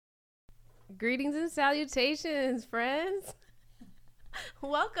Greetings and salutations, friends.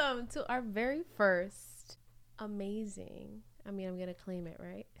 Welcome to our very first amazing. I'm going to claim it,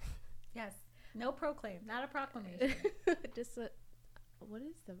 right? Yes. No proclaim, not a proclamation. Just a, what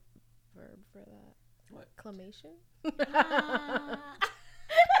is the verb for that? What? Clamation?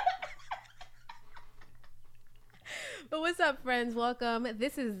 But what's up, friends? Welcome.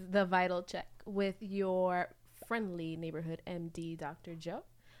 This is The Vital Check with your friendly neighborhood MD, Dr. Joe,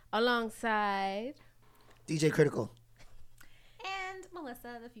 alongside DJ Critical. And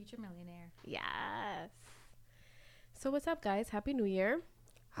Melissa, the future millionaire. Yes. So what's up, guys? Happy New Year.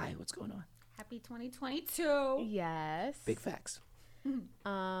 Hi, what's going on? Happy 2022. Yes. Big facts. You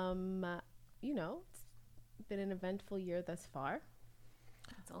know, it's been an eventful year thus far.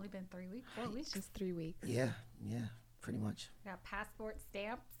 It's only been 3 weeks, 4 weeks. Just 3 weeks. Yeah, pretty much. We got passport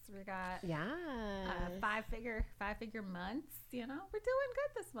stamps. We got Yeah. five-figure months. You know, we're doing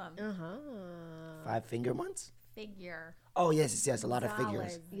good this month. 5 finger months? Figure. Oh, yes, a lot of Dollars.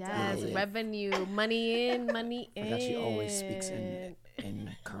 figures. Yes. Yeah. Revenue, money in, money in. I forgot she always speaks in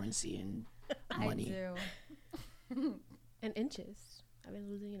currency and money. I do. And inches. I've been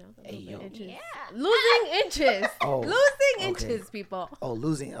losing, a Hey, little yo. bit inches. Yeah. Losing inches. Oh, Losing okay. inches, people. Oh,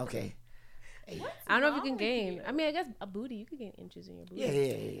 losing. Okay. Hey. What's I don't know if you wrong can with gain. you? I mean, I guess a booty. You could gain inches in your booty.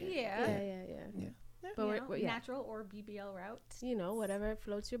 Yeah. Yeah. But we're natural or BBL route. Whatever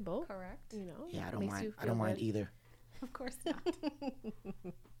floats your boat. Correct. Yeah, I don't makes mind. you I don't feel mind good. either. Of course not. Of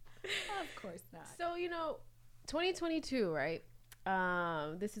course not. So 2022, right?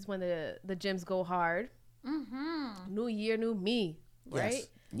 This is when the gyms go hard. Mm-hmm. New year, new me, right? Yes.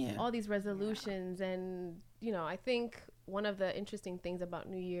 Yeah. All these resolutions, and I think one of the interesting things about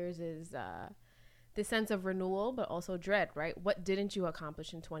New Year's is the sense of renewal, but also dread, right? What didn't you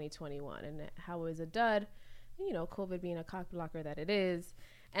accomplish in 2021, and how it was a dud? And, COVID being a cock blocker that it is.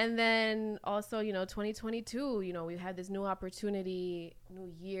 And then also, 2022, we had this new opportunity,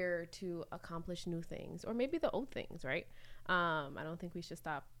 new year to accomplish new things, or maybe the old things, right? I don't think we should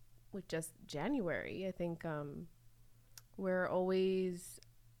stop with just January. I think we're always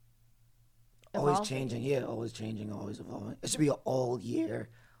evolving. Changing. Yeah, always changing, always evolving. It should be an all year,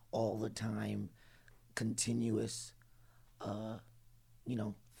 all the time, continuous,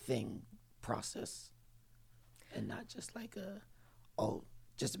 process. And not just like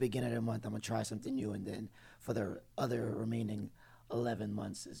just the beginning of the month, I'm going to try something new. And then for the other remaining 11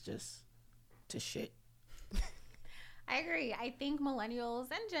 months is just to shit. I agree. I think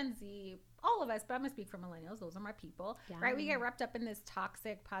millennials and Gen Z, all of us, but I'm going to speak for millennials. Those are my people, right? We get wrapped up in this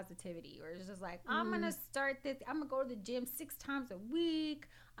toxic positivity where it's just like, I'm going to start this. I'm going to go to the gym 6 times a week.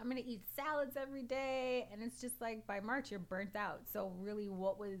 I'm going to eat salads every day. And it's just like by March, you're burnt out. So really,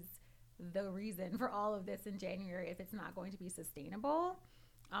 what was the reason for all of this in January if it's not going to be sustainable?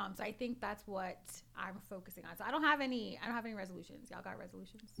 So I think that's what I'm focusing on. So I don't have any resolutions. Y'all got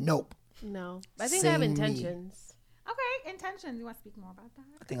resolutions? Nope. No. I think I have Same me. intentions. Okay, intentions. You want to speak more about that?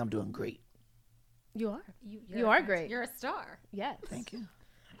 I think I'm doing great. You are. You are great. You're a star. Yes. Thank you.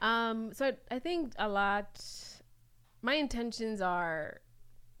 So I think my intentions are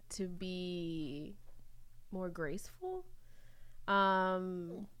to be more graceful.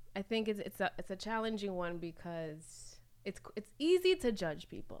 I think it's a challenging one because it's easy to judge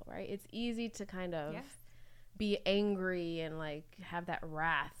people, right? It's easy to kind of be angry and like have that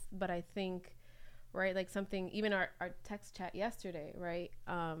wrath. But I think, right, like something, even our text chat yesterday, right?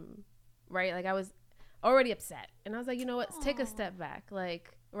 Right, like I was already upset, and I was like, you know what? Let's take a step back, like,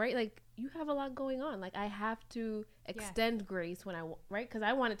 right, like you have a lot going on. Like I have to extend grace when right, because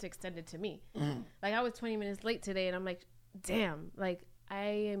I wanted to extend it to me. Like I was 20 minutes late today, and I'm like, damn, like I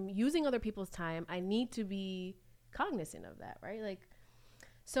am using other people's time. I need to be cognizant of that, right? Like,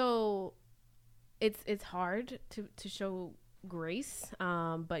 so it's hard to show grace,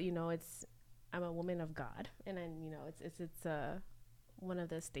 but I'm a woman of God, and then it's one of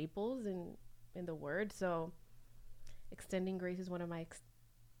the staples in the word. So extending grace is one of my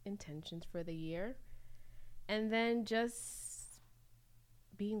intentions for the year, and then just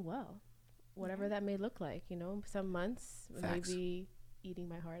being well, whatever that may look like. Some months maybe eating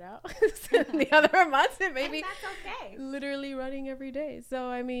my heart out. The other months it may be that's okay. Literally running every day. So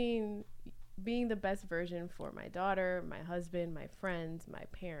I mean, being the best version for my daughter, my husband, my friends, my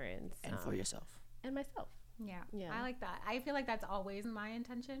parents, And for yourself. and myself. Yeah, Yeah. I like that. I feel like that's always my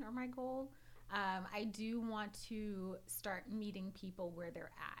intention or my goal. I do want to start meeting people where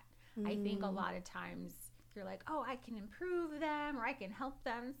they're at. I think a lot of times you're like, oh, I can improve them or I can help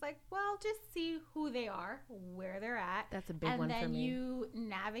them. It's like, well, just see who they are, where they're at. That's a big one for me. And then you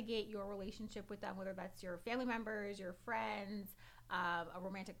navigate your relationship with them, whether that's your family members, your friends, a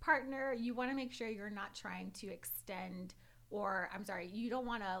romantic partner, you want to make sure you're not trying to extend, or I'm sorry, you don't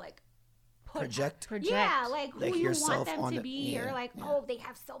want to like project. Yeah, like who you want them to the, be, or like, oh, they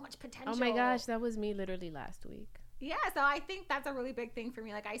have so much potential. Oh my gosh, that was me literally last week. Yeah, so I think that's a really big thing for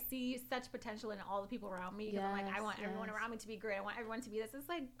me. Like, I see such potential in all the people around me. Because I'm like, I want everyone around me to be great. I want everyone to be this. It's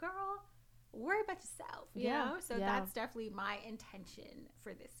like, girl, worry about yourself, you know? So that's definitely my intention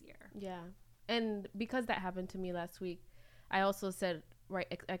for this year. Yeah. And because that happened to me last week, I also said,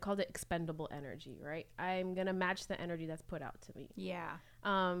 right, I called it expendable energy, right? I'm going to match the energy that's put out to me. Yeah.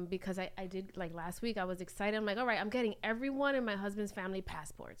 Because I did, like last week, I was excited. I'm like, all right, I'm getting everyone in my husband's family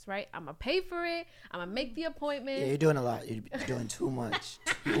passports, right? I'm going to pay for it. I'm going to make the appointment. Yeah, you're doing a lot. You're doing too much.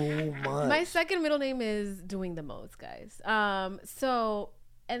 Too much. My second middle name is doing the most, guys.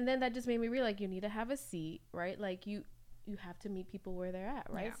 And then that just made me realize, like, you need to have a seat, right? Like you have to meet people where they're at,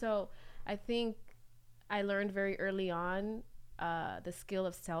 right? Yeah. So I think I learned very early on the skill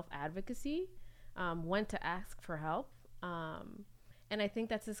of self-advocacy, when to ask for help. And I think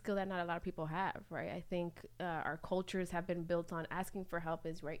that's a skill that not a lot of people have, right? I think our cultures have been built on asking for help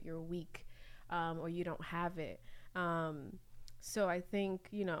is, right, you're weak, or you don't have it. So I think,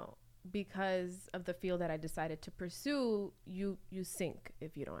 you know, because of the field that I decided to pursue, you sink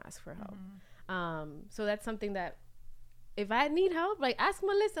if you don't ask for help. Mm-hmm. So that's something that if I need help, like ask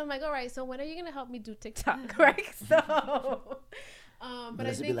Melissa, I'm like, all right, so when are you going to help me do TikTok? Right? So, but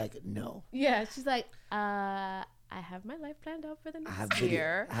Melissa be like, no. Yeah. She's like, I have my life planned out for the next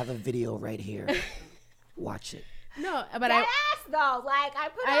year. I have a video right here. Watch it. No, but that ass though, like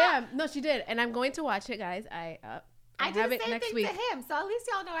I am. No, she did, and I'm going to watch it, guys. I did have the it same next thing week. to him, so at least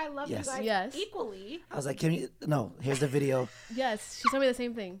y'all know I love you guys equally. I was like, can you? No, here's the video. Yes, she told me the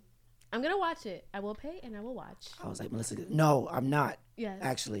same thing. I'm gonna watch it. I will pay and I will watch. I was like, Melissa, no, I'm not. Yes.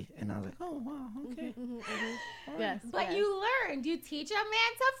 Actually, and I was like, oh wow, okay. Yes, but you learned. You teach a man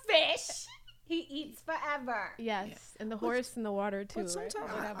to fish. He eats forever. Yes, yeah. And the horse in the water too. But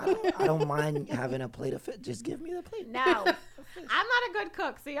sometimes I don't mind having a plate of fish. Just give me the plate. No, I'm not a good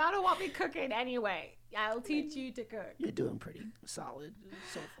cook, so y'all don't want me cooking anyway. I'll teach you to cook. You're doing pretty solid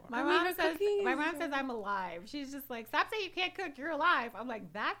so far. My mom says I'm alive. She's just like, stop saying you can't cook. You're alive. I'm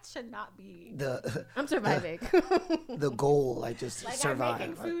like, that should not be. I'm surviving. The goal, like just like survive. I'm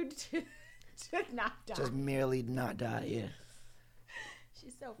making food to not die. Just merely not die. Yeah.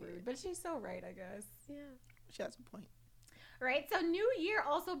 She's so rude, but she's so right, I guess. Yeah. She has a point. Right, so New Year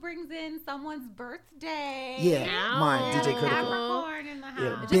also brings in someone's birthday. Yeah, mine, DJ Critical. Capricorn in the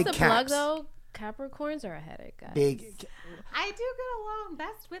house. Yeah, just a plug, though, Capricorns are a headache, guys. I do get along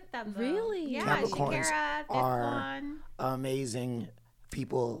best with them, though. Really? Yeah, Capricorns Shakira, are amazing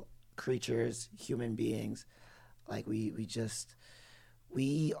people, creatures, human beings. Like, we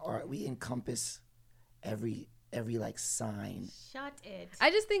encompass every like sign. Shut it. I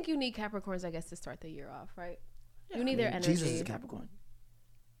just think you need Capricorns, I guess, to start the year off, right? Yeah, you need their energy. Jesus is a Capricorn.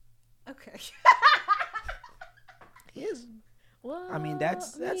 Okay. He is. Well, I mean,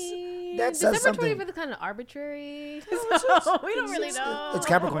 that's December 25th is kind of arbitrary. So we don't really know. It's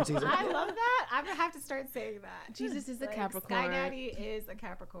Capricorn season. I love that. I'm gonna have to start saying that. Jesus is a Capricorn. Sky Daddy is a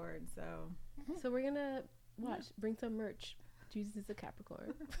Capricorn, so we're gonna bring some merch. Jesus is a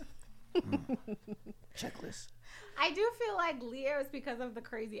Capricorn. Checklist. I do feel like Leos, because of the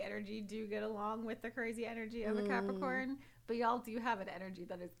crazy energy, do get along with the crazy energy of a Capricorn, but y'all do have an energy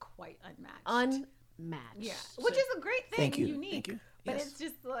that is quite unmatched. Yeah, which is a great thing, and unique. Thank you. But it's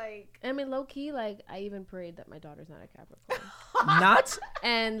just like, I mean, low key, like I even prayed that my daughter's not a Capricorn. Not?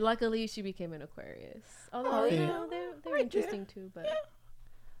 And luckily, she became an Aquarius. Although they're interesting too, but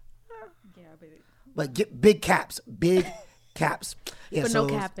but get big caps, big caps. Yeah, but so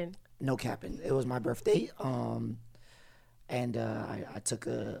no capping. No capping. It was my birthday, and I took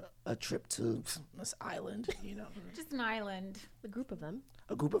a trip to this island. You know, just an island. A group of them.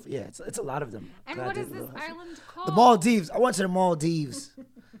 It's a lot of them. And what is this island called? The Maldives. I went to the Maldives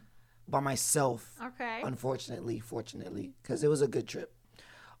by myself. Okay. Fortunately, because it was a good trip.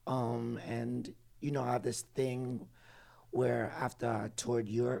 And you know, I have this thing where after I toured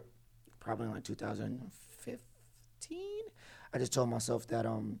Europe, probably in like 2015, I just told myself that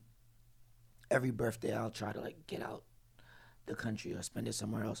every birthday I'll try to like get out the country or spend it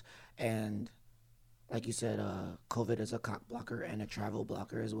somewhere else. And like you said, COVID is a cock blocker and a travel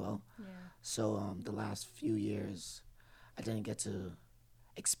blocker as well. Yeah. So the last few years, I didn't get to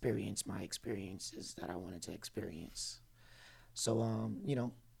experience my experiences that I wanted to experience. So, you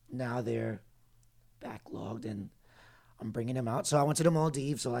know, now they're backlogged and I'm bringing them out. So I went to the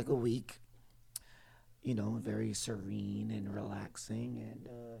Maldives for like a week. very serene and relaxing.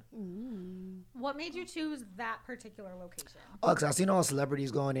 And what made you choose that particular location? because I've seen all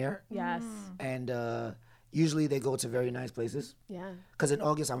celebrities going there. Yes. And usually they go to very nice places. Yeah. Because in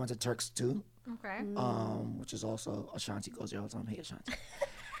August I went to Turks too, Okay. which is also Ashanti goes there all the time. Hey Ashanti.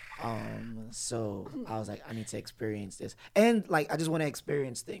 So I was like, I need to experience this, and like I just want to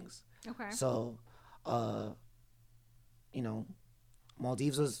experience things. Okay. So,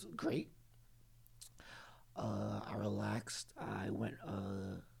 Maldives was great. I relaxed. I went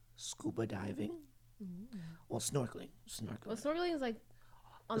scuba diving. Well, snorkeling. Well, snorkeling is like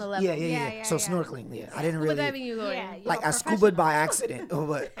on the level. Yeah. So snorkeling, I didn't Scuba really diving, you go Yeah, in. you're like a I scuba by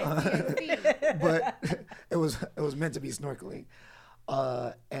professional. accident, but it was meant to be snorkeling.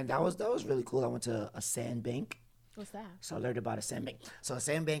 And that was really cool. I went to a sandbank. What's that? So I learned about a sandbank. So a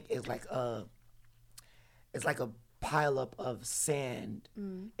sandbank is like it's like a pile up of sand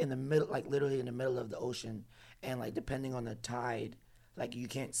in the middle, like literally in the middle of the ocean, and like depending on the tide, like you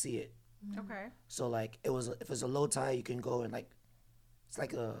can't see it. Okay. So like if it's a low tide, you can go and like it's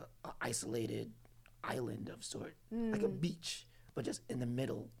like a isolated island of sort, like a beach, but just in the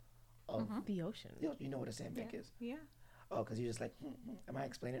middle of The ocean. you know what a sandbank is? Yeah. Oh, because you're just like, am I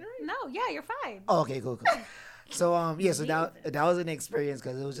explaining it right? No, yeah, you're fine. Oh, okay, cool. So so that was an experience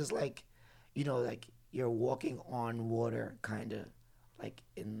because it was just like, like you're walking on water, kind of like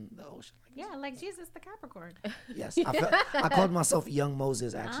in the ocean. Yeah, like Jesus the Capricorn. Yes, I called myself Young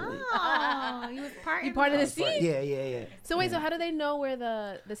Moses actually. Oh, you was part. You part of the sea? Yeah. So wait, so how do they know where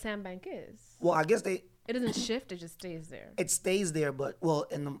the sandbank is? Well, I guess It doesn't shift; it just stays there. it stays there, but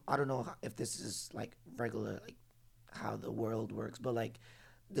I don't know if this is like regular, like how the world works, but like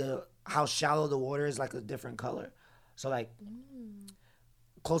how shallow the water is, like a different color. So like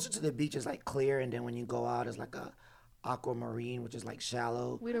closer to the beach is like clear, and then when you go out it's like a aquamarine, which is like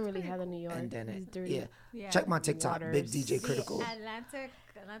shallow. We don't really have in New York. And then these dirty. Yeah. check my TikTok, Big waters. DJ Critical,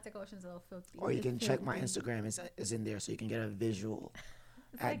 Atlantic Ocean's a little filthy. or you can check my Instagram. It's in there, so you can get a visual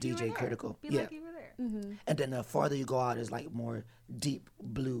It's at like you were DJ there. Critical. Be Yeah, like you were there. and then the farther you go out is like more deep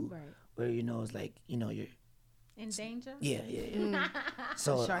blue, Right. where it's like you're In danger. yeah.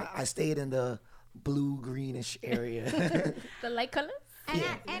 So Sharks. I stayed in the blue greenish area. The light colors. And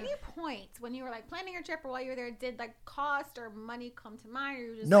Yeah. at any point when you were like planning your trip or while you were there, did like cost or money come to mind, or you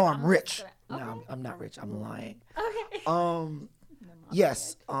were just No, like, I'm just rich. gonna- No, I'm not rich. I'm lying. Okay.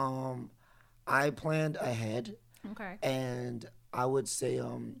 Yes. I planned ahead, Okay. and I would say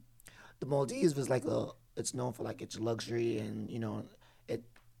the Maldives is like it's known for like its luxury, and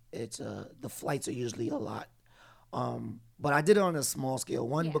it's the flights are usually a lot. But I did it on a small scale.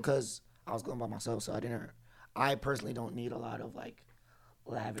 One, Yeah. because I was going by myself, so I personally don't need a lot of like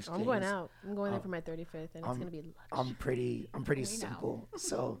lavish I'm things. going out. I'm going there for my 35th, and it's gonna be lush. I'm pretty know. simple.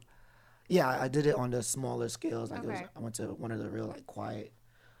 So yeah, I did it on the smaller scales. Like Okay. I went to one of the real like quiet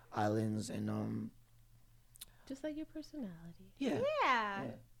islands, and Just like your personality. yeah. Yeah.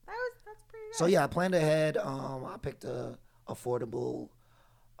 That's pretty good. So yeah, I planned ahead. I picked a affordable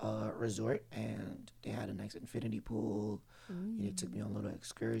resort, and they had a nice infinity pool. They took me on little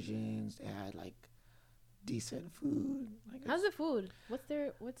excursions. They had like decent food. Like, How's the food? What's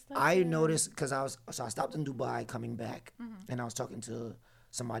like I their- noticed because I stopped in Dubai coming back, and I was talking to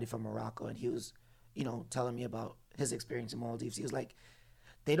somebody from Morocco, and he was, telling me about his experience in Maldives. He was like,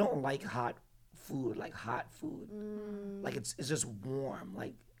 they don't like hot food, like it's just warm,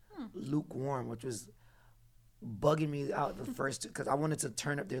 like lukewarm, which was bugging me out the first, because I wanted to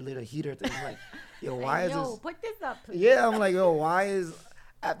turn up their little heater thing. I'm like, yo, why is this? Put this up, please. Yeah, I'm like, yo, why is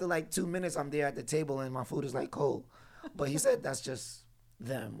after like 2 minutes I'm there at the table and my food is like cold? But he said that's just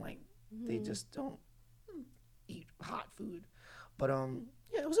them, like they just don't eat hot food. But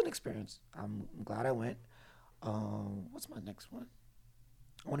yeah, it was an experience. I'm glad I went. What's my next one?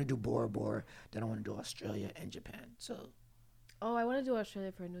 I want to do Bora Bora, then I want to do Australia and Japan. So Oh, I want to do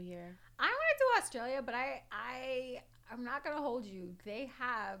Australia for a New Year. I want to do Australia, but I'm not gonna hold you. They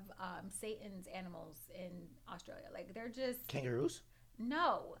have Satan's animals in Australia. Like they're just kangaroos.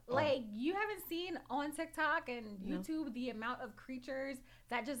 no. Like you haven't seen on TikTok and YouTube the amount of creatures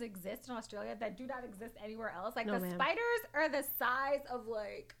that just exist in Australia that do not exist anywhere else. Like No, the ma'am. spiders are the size of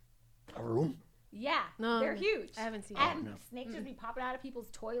like A room. yeah, No, they're huge. I haven't seen And no. snakes just be popping out of people's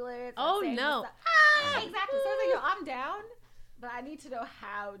toilets. Oh, and saying no. stuff. Exactly. So it's like, yo, I'm down, but I need to know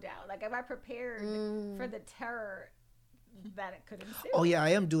how down. Like, am I prepared for the terror that it could ensue? Oh yeah, I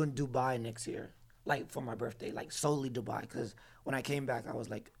am doing Dubai next year, like for my birthday, like solely Dubai. Because when I came back, I was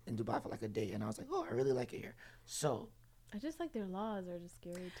like in Dubai for like a day, and I was like, oh, I really like it here. So I just like their laws are just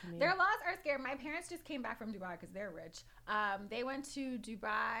scary to me. Their laws are scary. My parents just came back from Dubai because they're rich. They went to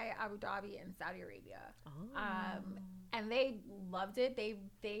Dubai, Abu Dhabi, and Saudi Arabia. And they loved it.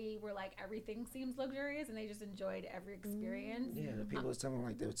 They were like, everything seems luxurious, and they just enjoyed every experience. Yeah, the people was telling me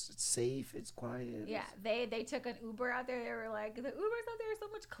like it's safe, it's quiet. Yeah, they took an Uber out there. They were like, the Ubers out there are so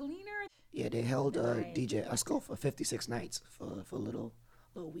much cleaner. Yeah, they held DJ Esco for 56 nights for a little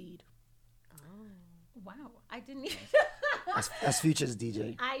weed. Wow, I didn't even. That's Future's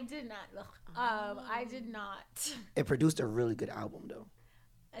DJ. I did not. I did not. It produced a really good album though.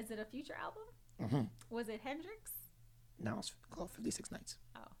 Is it a Future album? Mm-hmm. Was it Hendrix? No, it's called 56 Nights.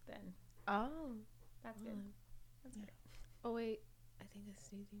 Oh, then. Oh, That's good. That's good. Oh wait, I think it's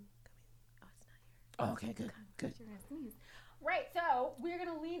sneezing coming. Oh, it's not here. Oh, okay, good. You're gonna sneeze. Right, so we're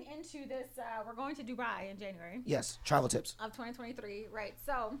gonna lean into this. We're going to Dubai in January. Yes, travel tips of 2023. Right,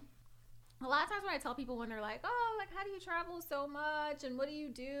 so. A lot of times when I tell people when they're like, oh, like, how do you travel so much? And what do you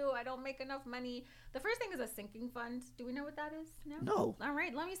do? I don't make enough money. The first thing is a sinking fund. Do we know what that is? No. All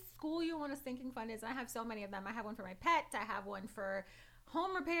right. Let me school you on what a sinking fund is. I have so many of them. I have one for my pet. I have one for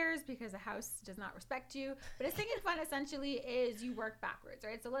home repairs because the house does not respect you. But a sinking fund essentially is you work backwards,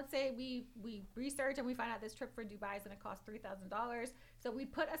 right? So let's say we research and we find out this trip for Dubai is going to cost $3,000. So we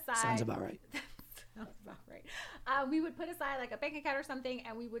put aside. Sounds about right. Sounds about right. We would put aside like a bank account or something,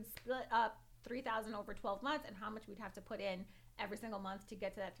 and we would split up $3,000 over 12 months and how much we'd have to put in every single month to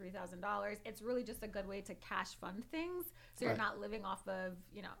get to that $3,000. It's really just a good way to cash fund things, so you're not living off of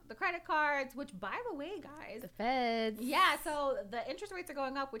the credit cards. Which, by the way, guys, the feds. Yeah, so the interest rates are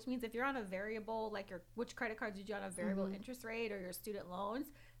going up, which means if you're on a variable, like which credit cards did you on a variable interest rate or your student loans.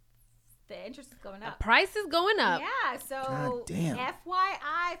 The interest is going up. The price is going up. Yeah, so God damn.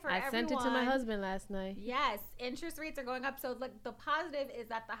 FYI for everyone. I sent it to my husband last night. Yes, interest rates are going up. So like the positive is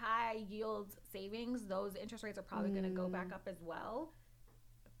that the high yield savings, those interest rates are probably going to go back up as well.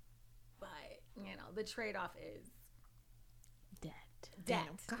 But, the trade-off is debt.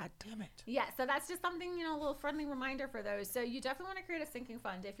 Damn, God damn it. Yeah, so that's just something, a little friendly reminder for those. So you definitely want to create a sinking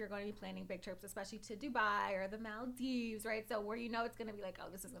fund if you're going to be planning big trips, especially to Dubai or the Maldives, right? So where it's going to be like, oh,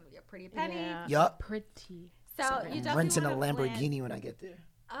 this is going to be a pretty penny. Yeah. Yup. Pretty. So you definitely renting a plan. Lamborghini when I get there.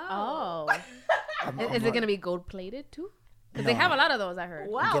 Oh. Is it going to be gold plated too? Because they have a lot of those, I heard.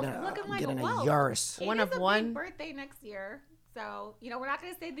 Wow, I'm getting a Yaris. One of one. Big birthday next year. So, we're not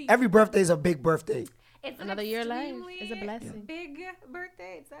going to say the... Every birthday is a big birthday. It's another year life is a blessing. Big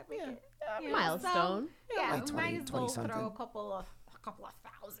birthday. It's that big. Milestone. So, like 20, might as well 20 something. throw a couple of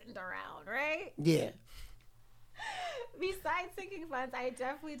thousand around, right? Yeah. Besides sinking funds, I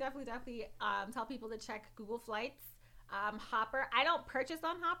definitely tell people to check Google Flights. Hopper. I don't purchase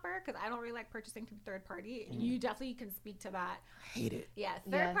on Hopper because I don't really like purchasing through third party. You definitely can speak to that. I hate it. Yeah,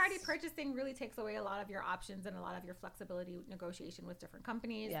 third party purchasing really takes away a lot of your options and a lot of your flexibility with negotiation with different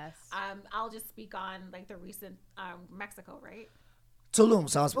companies. Yes. I'll just speak on like the recent Mexico, right? Tulum.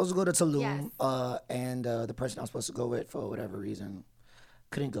 So I was supposed to go to Tulum, Yes. and the person I was supposed to go with for whatever reason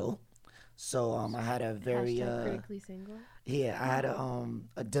couldn't go. So I had a very critically single. Yeah, I had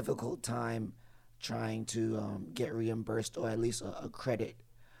a difficult time trying to get reimbursed or at least a credit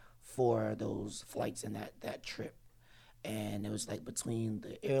for those flights and that trip. And it was like between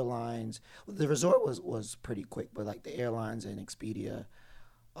the airlines, the resort was pretty quick, but like the airlines and Expedia,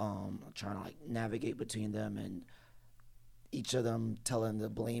 trying to like navigate between them and each of them telling the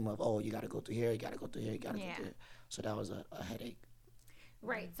blame of, oh, you got to go through here, you got to go through here, you got to go through here. So that was a headache.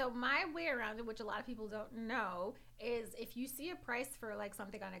 Right. So my way around it, which a lot of people don't know, is if you see a price for like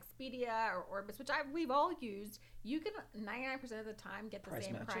something on Expedia or Orbis, which we've all used, you can 99% of the time get the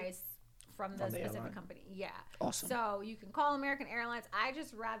same price from the specific airline. company. Yeah. Awesome. So you can call American Airlines. I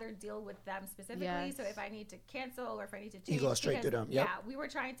just rather deal with them specifically. Yes. So if I need to cancel or if I need to change, You go straight to them. Yep. Yeah. We were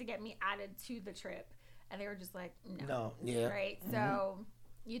trying to get me added to the trip, and they were just like, no. Yeah. Right. So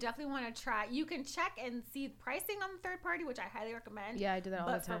you definitely want to try. You can check and see pricing on the third party, which I highly recommend. Yeah, I do that all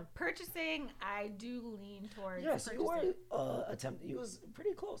the time. But for purchasing, I do lean towards Yes, purchasing. you were attempting. You was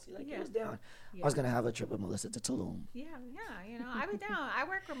pretty close. You was down. I was gonna have a trip with Melissa to Tulum. Yeah, I'd be down. I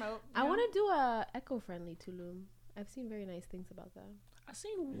work remote. I want to do a eco-friendly Tulum. I've seen very nice things about that. I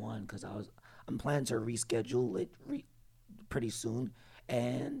seen one because I'm planning to reschedule it pretty soon,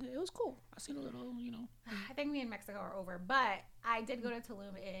 and it was cool. I seen a little, I think me and Mexico are over, but I did go to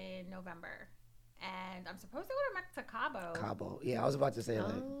Tulum in November, and I'm supposed to go to Cabo. Cabo, yeah, I was about to say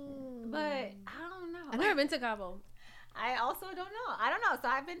that. But I don't know. I've never been to Cabo. I also don't know. I don't know. So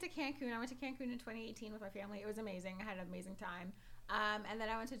I've been to Cancun. I went to Cancun in 2018 with my family. It was amazing. I had an amazing time. And then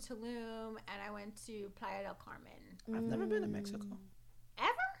I went to Tulum, and I went to Playa del Carmen. I've never been to Mexico. Ever?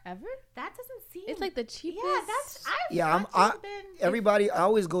 Ever? That doesn't seem. It's like the cheapest. Yeah, that's. Everybody. I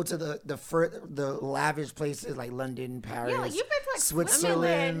always go to the lavish places like London, Paris, Yeah, like you've been to like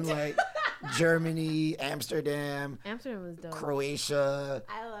Switzerland, like Germany, Amsterdam. Amsterdam was dope. Croatia.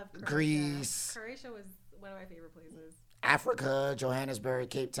 I love Croatia. Greece. Croatia was one of my favorite places. Africa, Johannesburg,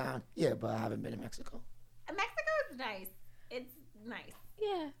 Cape Town. Yeah, but I haven't been to Mexico. Mexico is nice. It's nice.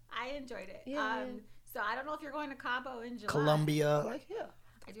 Yeah. I enjoyed it. Yeah. So I don't know if you're going to Cabo in July. Colombia. Like, yeah.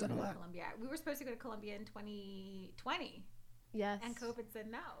 I do want to go to Colombia. We were supposed to go to Colombia in 2020. Yes. And COVID said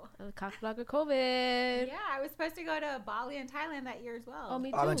no. Cock blocker COVID. Yeah, I was supposed to go to Bali and Thailand that year as well. Oh,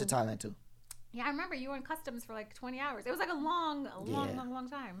 me too. I went to Thailand too. Yeah, I remember you were in customs for like 20 hours. It was like a long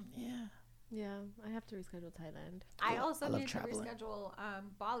time. Yeah. Yeah, I have to reschedule Thailand. I also need to traveling. reschedule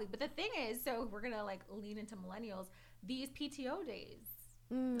Bali. But the thing is, so we're going to like lean into millennials, these PTO days,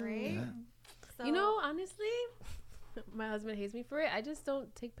 right? Yeah. So, You know, honestly, my husband hates me for it. I just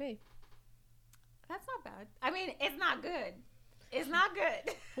don't take pay. that's not bad. I mean, it's not good. It's not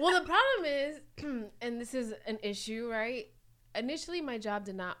good. Well, the problem is, and this is an issue, right? Initially, my job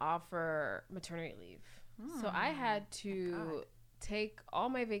did not offer maternity leave. So I had to take all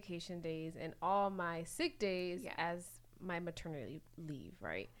my vacation days and all my sick days as my maternity leave,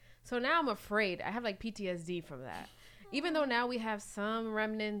 right? So now I'm afraid. I have like PTSD from that. Even though now we have some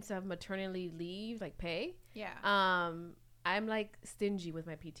remnants of maternity leave, like pay. Yeah. I'm like stingy with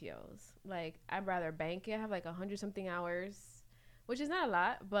my PTOs. Like I'd rather bank it. I have like 100 something hours, which is not a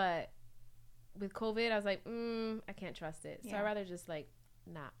lot, but with COVID, I was like, I can't trust it. So I'd rather just like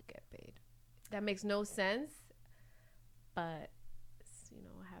not get paid. That makes no sense, but you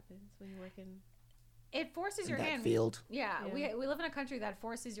know what happens when you're working. It forces In your that hand. field. Yeah, we live in a country that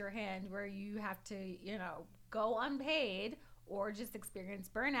forces your hand where you have to, go unpaid or just experience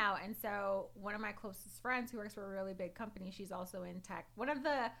burnout. And so one of my closest friends who works for a really big company, she's also in tech. One of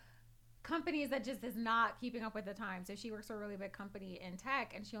the companies that just is not keeping up with the time. So she works for a really big company in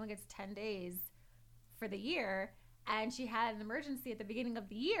tech and she only gets 10 days for the year. And she had an emergency at the beginning of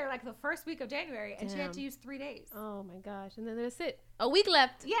the year, like the first week of January, and she had to use 3 days. Oh my gosh. And then there's a week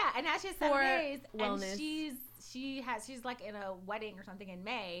left. Yeah, and now she has 7 days. Wellness. And she's like in a wedding or something in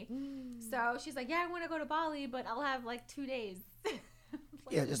May. So she's like, yeah, I want to go to Bali, but I'll have like 2 days.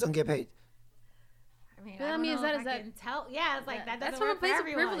 Yeah, just don't get paid. I mean, But I I don't mean, know if I can tell. Yeah, it's like that doesn't that's from a work for place of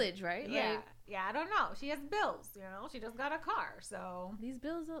everyone. privilege, right? Yeah, Like, yeah. I don't know. She has bills. She just got a car, so these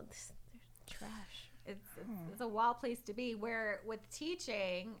bills, they're trash. It's a wild place to be. Where with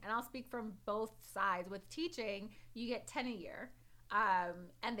teaching, and I'll speak from both sides. With teaching, you get 10 a year.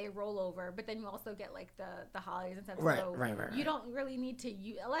 And they roll over, but then you also get like the holidays and stuff. Right. You don't really need to,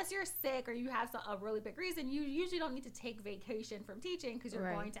 unless you're sick or you have a really big reason, you usually don't need to take vacation from teaching because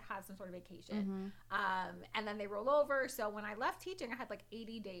you're going to have some sort of vacation. And then they roll over. So when I left teaching, I had like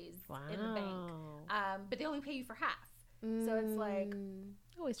 80 days in the bank. But they only pay you for half. So it's like,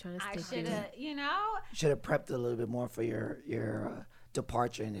 always trying to I stick should have, You should have prepped a little bit more for your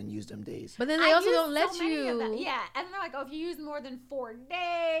departure and then use them days. But then they also don't let you. Yeah, and they're like, oh, if you use more than 4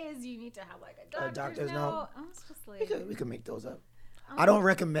 days, you need to have like a doctor's note. I'm just like, we could make those up. I don't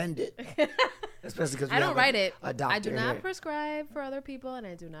recommend it, especially because I don't write it. A doctor I do not here. prescribe for other people, and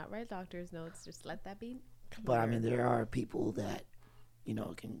I do not write doctor's notes. Just let that be clear. But I mean, there are people that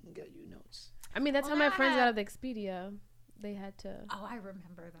can get you notes. I mean, that's how my friends got out of the Expedia. They had to. Oh, I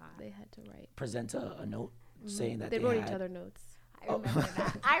remember that. They had to write. Present a note saying that they wrote each other notes. I remember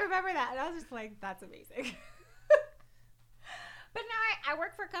that. I remember that. And I was just like, that's amazing. But now I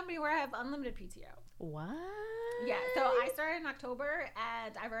work for a company where I have unlimited PTO. What? Yeah. So I started in October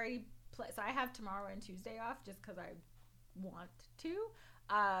and I've already so I have tomorrow and Tuesday off just because I want to.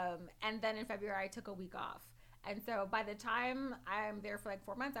 And then in February, I took a week off. And so by the time I'm there for like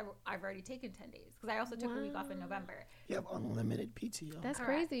 4 months, I've already taken 10 days because I also took a week off in November. You have unlimited PTO. That's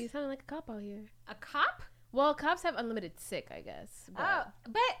Correct. crazy. You sound like a cop out here. A cop? Well, cops have unlimited sick, I guess. But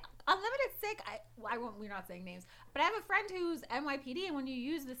But unlimited sick, I won't. We're not saying names. But I have a friend who's NYPD, and when you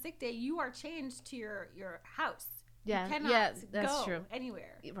use the sick day, you are changed to your house. yeah, You cannot yeah, that's go true.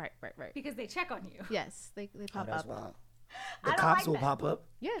 anywhere. Right. Because they check on you. Yes, they pop that's up. wild. I The don't cops like will that. pop up.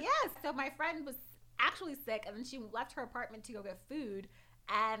 Yeah. Yes. So my friend was actually sick, and then she left her apartment to go get food,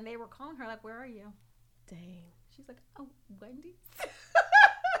 and they were calling her like, "Where are you?" Dang. She's like, "Oh, Wendy's."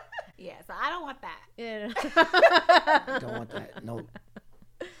 Yeah. So I don't want that. Yeah. Don't want that. No.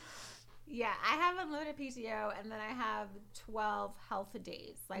 Yeah, I have unlimited PTO, and then I have 12 health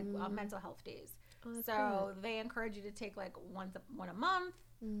days, like mental health days. Oh, that's So they encourage you to take like one a month.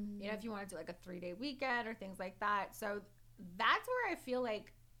 good. If you want to do like a 3-day weekend or things like that. So that's where I feel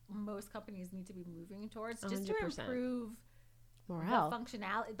like most companies need to be moving towards, just to 100%. improve morale, the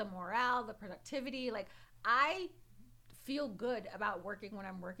functionality, the morale, the productivity. Like, I feel good about working when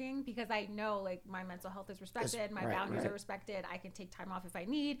I'm working because I know like my mental health is respected, my boundaries are respected. I can take time off if I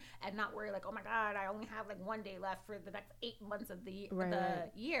need and not worry like, oh my God, I only have like one day left for the next 8 months of the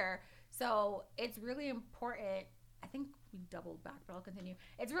year. So it's really important. I think we doubled back, but I'll continue.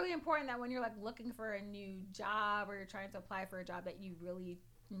 It's really important that when you're like looking for a new job or you're trying to apply for a job that you really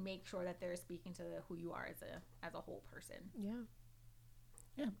make sure that they're speaking to who you are as a whole person.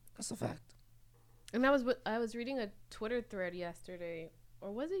 Yeah, that's a fact. And I was reading a Twitter thread yesterday,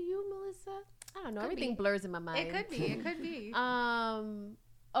 or was it you, Melissa? I don't know. Everything blurs in my mind. It could be. Oh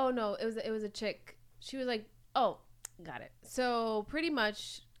no, it was a chick. She was like, oh, got it. So pretty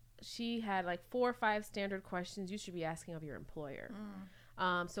much, she had like 4 or 5 standard questions you should be asking of your employer.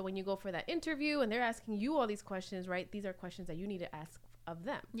 So when you go for that interview and they're asking you all these questions, right? These are questions that you need to ask of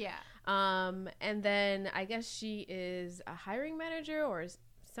them. Yeah. And then I guess she is a hiring manager or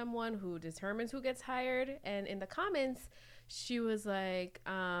someone who determines who gets hired, and in the comments she was like,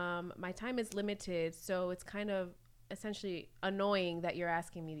 my time is limited, so it's kind of essentially annoying that you're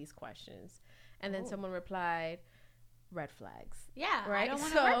asking me these questions. And then someone replied, red flags. Yeah, right. I don't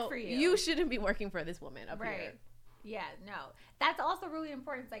want to work for you. You shouldn't be working for this woman up here. Yeah, no, that's also really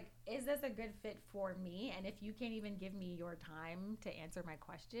important. It's like, is this a good fit for me? And if you can't even give me your time to answer my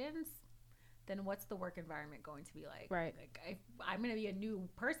questions, then what's the work environment going to be like? Right. Like, I'm going to be a new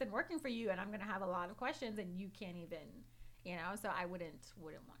person working for you, and I'm going to have a lot of questions, and you can't even, So I wouldn't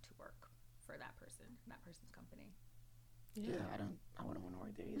want to work for that person's company. Yeah, I wouldn't want to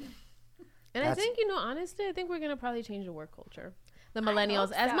work there either. And I think, honestly, I think we're going to probably change the work culture. The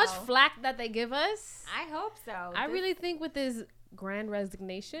millennials, as much flack that they give us. I hope so. I really think with this grand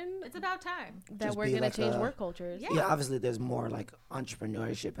resignation, it's about time that just we're going to change work cultures. Yeah, obviously there's more like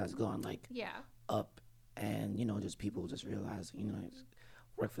entrepreneurship has gone like up, and just people just realize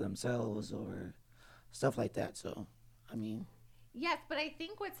work for themselves or stuff like that. So I mean, yes, but I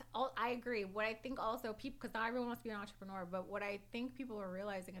think I agree. What I think also people, because not everyone wants to be an entrepreneur, but what I think people are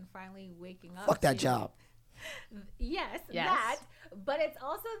realizing and finally waking up. Fuck that job. Yes, that. But it's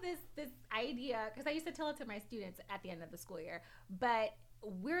also this idea, because I used to tell it to my students at the end of the school year, but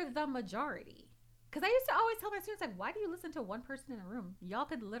we're the majority. Because I used to always tell my students, like, why do you listen to one person in a room? Y'all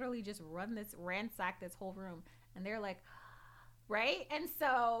could literally just ransack this whole room. And they're like, right? And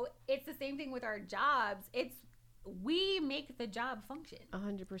so it's the same thing with our jobs. We make the job function.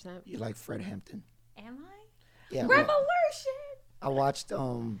 100%. You like Fred Hampton? Am I? Yeah. Revolution! I watched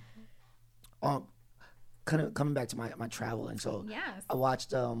coming back to my travel, and so I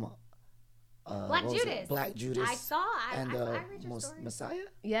watched Black Judas. I saw. I read your story. Messiah.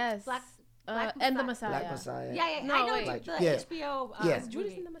 Yes. Black and the Messiah. Black Messiah. Yeah. No, I know wait. the HBO. Is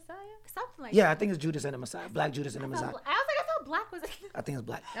Judas and the Messiah? Something like. Yeah, I think it's Judas and the Messiah. Black Judas and the Messiah. I was like, I thought Black was. I think it's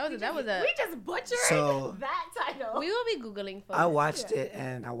Black. That was a. We just butchered that title. We will be googling. Folks. I watched it,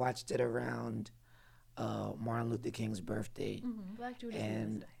 and I watched it around Martin Luther King's birthday. Black Judas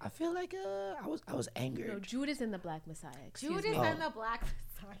and I feel like I was angered. No, Judas and the Black Messiah. Judas and the Black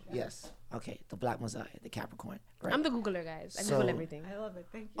Messiah. Yes. Okay. The Black Messiah, the Capricorn. Right. I'm the Googler, guys. I Google everything. I love it.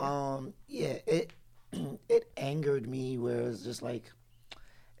 Thank you. Yeah. It angered me where it's just like,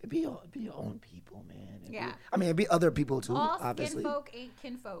 it'd be your own people, man. It'd be other people too. All obviously. All skin folk ain't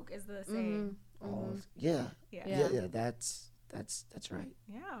kinfolk is the saying. Yeah. That's right.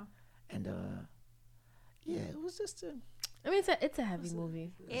 Yeah. And it was just it's a heavy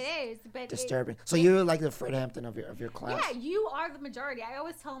movie. It is, but disturbing. So you're like the Fred Hampton of your class. Yeah, you are the majority. I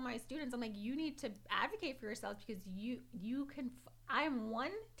always tell my students, I'm like, you need to advocate for yourself because you can. I'm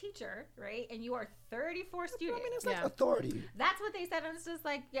one teacher, right? And you are 34 students. I mean, it's like authority. That's what they said. And it's just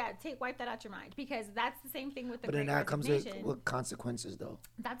like, wipe that out your mind. Because that's the same thing with the But Great then that comes Resignation. with consequences, though.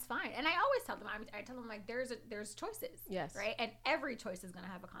 That's fine. And I always tell them, I tell them, like, there's choices. Yes. Right? And every choice is going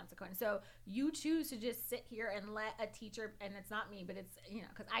to have a consequence. So you choose to just sit here and let a teacher, and it's not me, but it's,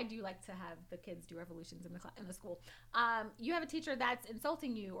 because I do like to have the kids do revolutions in the school. You have a teacher that's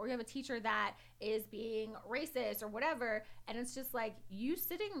insulting you, or you have a teacher that is being racist or whatever. And it's just like, you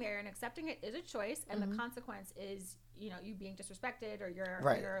sitting there and accepting it is a choice, and the consequence is you being disrespected or your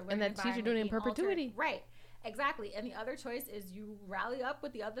and that teacher doing it in perpetuity. Altered. Right, exactly. And the other choice is you rally up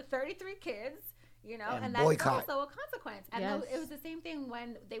with the other 33 kids, and that's boycott. Also a consequence. And it was the same thing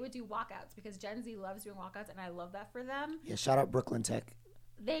when they would do walkouts, because Gen Z loves doing walkouts, and I love that for them. Yeah, shout out Brooklyn Tech.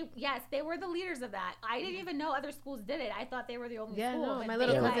 They were the leaders of that. I didn't even know other schools did it. I thought they were the only school. No, my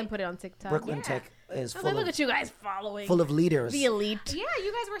little cousin put it on TikTok. Brooklyn Tech is full look at you guys following. Full of leaders. The elite. Yeah,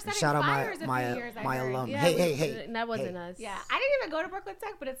 you guys were setting shout fires out my alum. Yeah, hey. That wasn't us. Yeah, I didn't even go to Brooklyn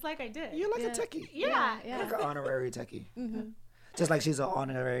Tech, but it's like I did. You're like a techie. Yeah. Like an honorary techie. Mm-hmm. Just like she's an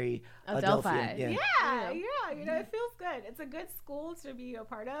honorary Adelphi. Yeah. Yeah, you know, it feels good. It's a good school to be a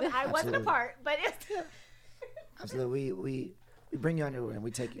part of. I wasn't a part, but it's Absolutely. We bring you under and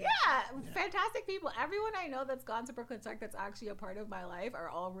we take you. Yeah, fantastic people. Everyone I know that's gone to Brooklyn Tech that's actually a part of my life are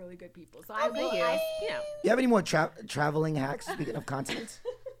all really good people. So You have any more traveling hacks, speaking of continents?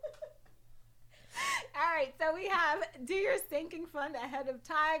 All right, so we have do your sinking fund ahead of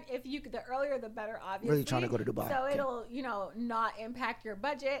time. If you could, the earlier the better, obviously. Really trying to go to Dubai. So it'll, not impact your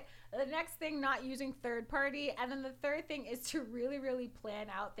budget. The next thing, not using third party. And then the third thing is to really, really plan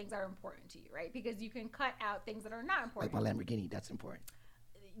out things that are important to you, right? Because you can cut out things that are not important. Like my Lamborghini, that's important.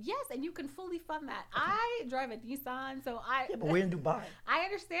 Yes, and you can fully fund that. Okay. I drive a Nissan, so Yeah, but we're in Dubai. I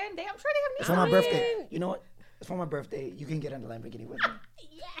understand. I'm sure they have Nissan. It's for my birthday. You know what? It's for my birthday. You can get on the Lamborghini with me.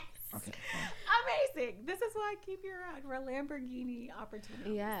 Yes. Okay. Amazing. This is why I keep you around for a Lamborghini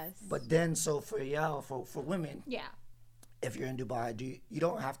opportunity. Yes. But then, so for y'all, for women, yeah, if you're in Dubai, you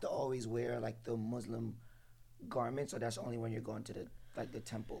don't have to always wear like the Muslim garments, or that's only when you're going to the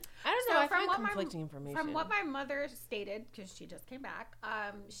temple. I don't know. I find conflicting information. From what my mother stated, because she just came back,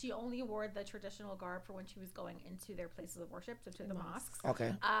 she only wore the traditional garb for when she was going into their places of worship, so to the mosques.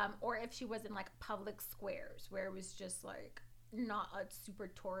 Okay. Or if she was in like public squares where it was just like not a super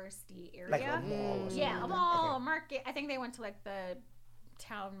touristy area. Like a mall. Yeah, a mall, a market. I think they went to like the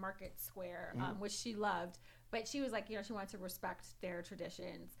town market square, which she loved. But she was like, she wanted to respect their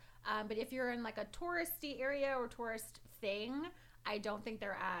traditions. But if you're in like a touristy area or tourist thing, I don't think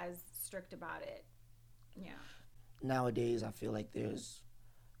they're as strict about it. Yeah. Nowadays, I feel like there's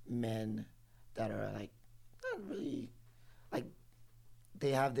men that are like not really like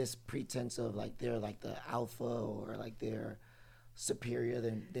they have this pretense of like they're like the alpha or like they're superior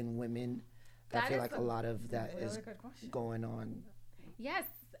than women. I feel like a lot of that is going on. Yes,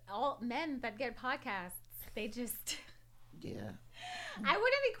 all men that get podcasts, they just yeah. I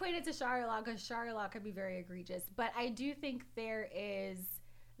wouldn't equate it to Sharia law because Sharia law can be very egregious, but I do think there is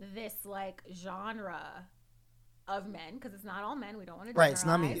this like genre of men, because it's not all men. We don't want to generalize. Right, it's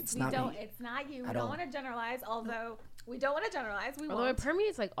not me. It's not me. It's not you. We don't want to generalize, although we don't want to generalize. Although it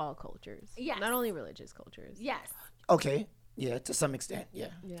permeates like all cultures. Yes. Not only religious cultures. Yes. Okay. Yeah, to some extent. Yeah.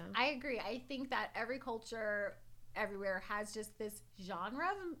 Yeah. I agree. I think that every culture everywhere has just this genre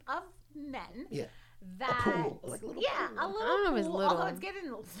of men. Yeah. That a pool, like a little pool. a little I don't know pool, if it's little. although it's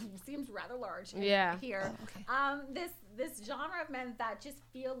getting seems rather large here. Oh, okay. This genre of men that just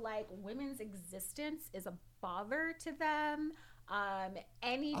feel like women's existence is a bother to them.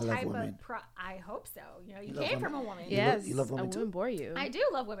 Any type of I hope so. You came from a woman. Yes, you love women a too. woman bore you. I do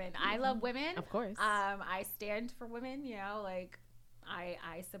love women. I love women. Of course. I stand for women. Like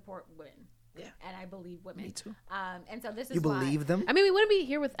I support women. Yeah. And I believe women. Me too. And so this is you believe them? I mean, we wouldn't be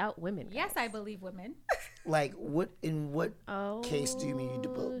here without women. Guys. Yes, I believe women. Like in what case do you mean you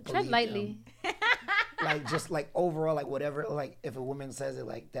believe tread lightly? Like just like overall, like whatever, like if a woman says it,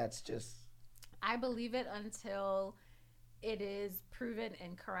 like that's just. I believe it until it is proven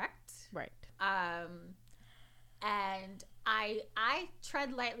incorrect. Right. And I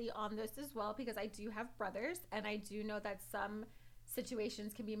tread lightly on this as well because I do have brothers, and I do know that some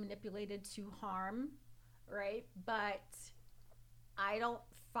situations can be manipulated to harm, right? But I don't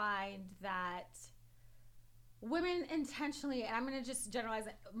find that women intentionally, and I'm going to just generalize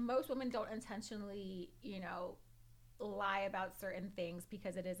it, most women don't intentionally, lie about certain things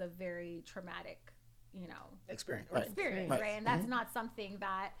because it is a very traumatic, experience, right? And that's not something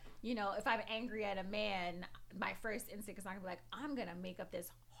that, if I'm angry at a man, my first instinct is not going to be like, I'm going to make up this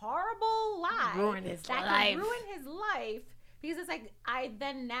horrible lie ruin his life. Can ruin his life. Because it's like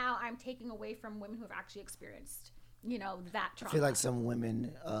I'm taking away from women who have actually experienced, that trauma. I feel like some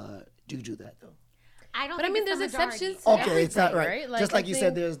women do that though. I don't. But think there's exceptions. Okay, it's not right. Like, just like you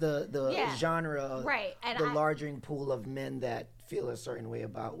said, there's the genre, right? And the larging pool of men that feel a certain way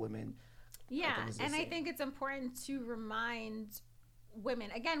about women. Yeah, I think it's important to remind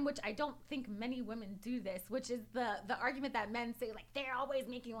women again, which I don't think many women do this, which is the argument that men say like they're always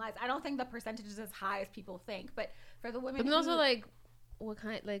making lies. I don't think the percentage is as high as people think, but for the women, but also like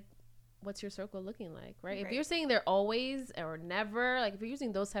what's your circle looking like, right? If you're saying they're always or never, like if you're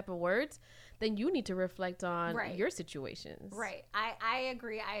using those type of words, then you need to reflect on your situations. Right. I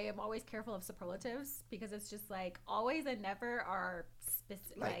agree. I am always careful of superlatives because it's just like always and never are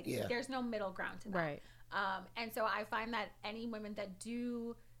specific. There's no middle ground to that. Right. And so I find that any women that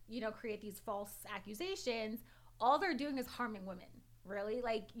do, create these false accusations, all they're doing is harming women. Really,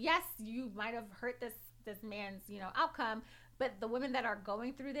 like yes, you might have hurt this man's outcome, but the women that are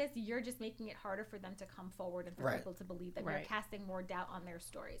going through this, you're just making it harder for them to come forward and for people to believe them. You're casting more doubt on their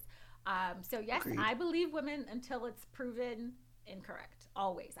stories. So yes, agreed. I believe women until it's proven incorrect.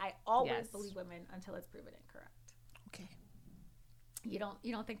 Always. I always Yes. believe women until it's proven incorrect. Okay. You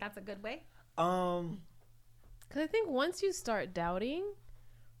don't think that's a good way? Because I think once you start doubting,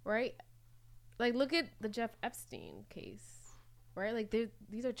 right? Like, look at the Jeff Epstein case, right? Like,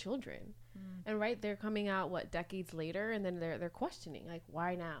 these are children, and right, they're coming out decades later, and then they're questioning, like,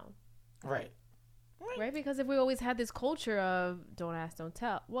 why now? Right. Right? Because if we always had this culture of don't ask, don't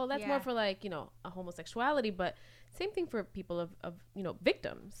tell. Well, that's more for like, a homosexuality, but same thing for people of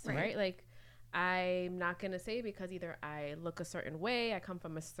victims, right? Like, I'm not going to say because either I look a certain way, I come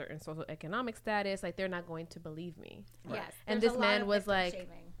from a certain social economic status, like they're not going to believe me. Right. Yes. And this man was like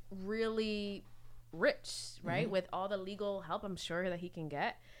really rich, right? With all the legal help I'm sure that he can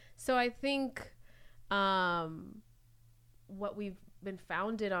get. So I think what we've been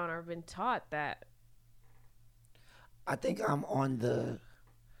founded on or been taught that I think I'm on the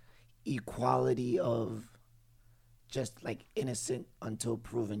equality of just like innocent until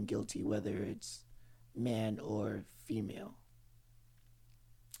proven guilty, whether it's man or female.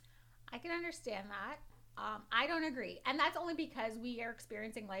 I can understand that. I don't agree. And that's only because we are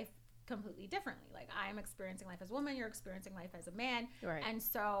experiencing life completely differently. Like, I'm experiencing life as a woman, you're experiencing life as a man. Right. And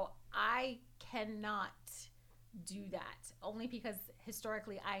so I cannot do that, only because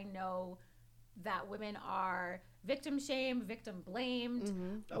historically I know that women are victim shamed, victim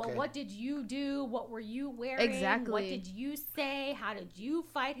blamed. Well, Okay. what did you do? What were you wearing? Exactly. What did you say? How did you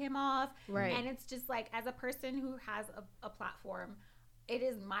fight him off? Right. And it's just like, as a person who has a platform, it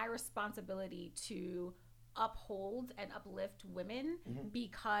is my responsibility to uphold and uplift women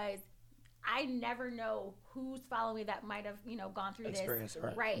because I never know who's following me that might have, gone through Experience,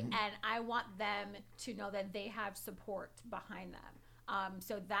 this. right. And I want them to know that they have support behind them.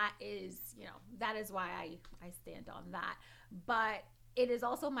 So that is why I stand on that. But it is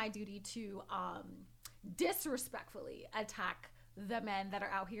also my duty to disrespectfully attack the men that are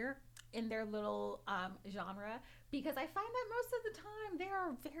out here in their little genre, because I find that most of the time they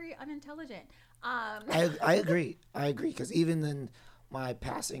are very unintelligent. I agree. Because even in my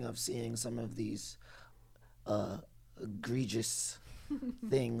passing of seeing some of these egregious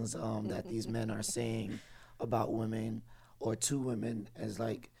things that these men are saying about women or to women, is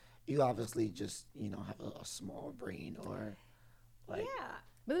like, you obviously just have a small brain, or like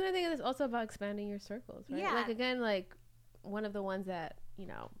But then I think it's also about expanding your circles, right? Yeah. Like, again, like one of the ones that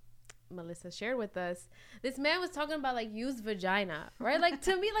Melissa shared with us, this man was talking about like used vagina, right? Like,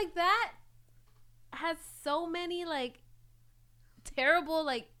 to me, like, that has so many like terrible,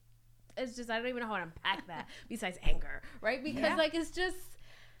 like, it's just, I don't even know how to unpack that besides anger, right? Because like, it's just,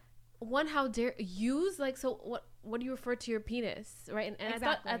 one, how dare use, like, so what do you refer to your penis, right? And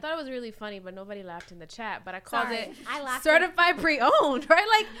Exactly. I thought it was really funny, but nobody laughed in the chat. But I called it I laughed certified pre-owned, right?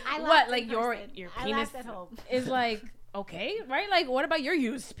 Like, I what? laughed Like, in your person. I penis laughed at home. is like, okay, right? Like, what about your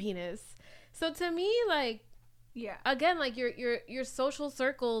used penis? So to me, like, again, like, your social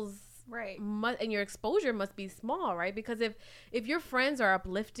circles, right, and your exposure must be small, right? Because if your friends are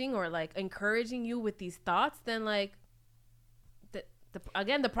uplifting or like encouraging you with these thoughts, then like,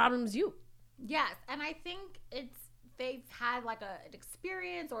 the problem's you. Yes, and I think they've had like an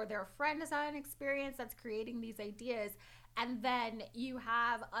experience, or their friend has had an experience that's creating these ideas, and then you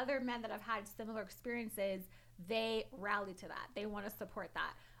have other men that have had similar experiences. They rally to that. They want to support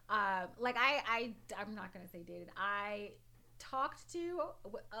that. Like I'm not gonna say dated. I talked to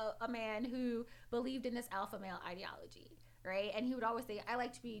a man who believed in this alpha male ideology, right? And he would always say, "I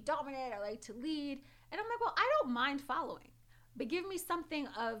like to be dominant. I like to lead." And I'm like, "Well, I don't mind following, but give me something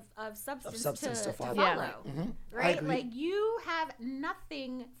of substance to follow, Yeah. right? Like, you have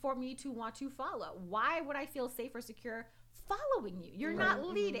nothing for me to want to follow. Why would I feel safe or secure following you? You're not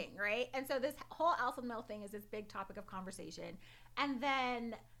leading, right?" And so this whole alpha male thing is this big topic of conversation. And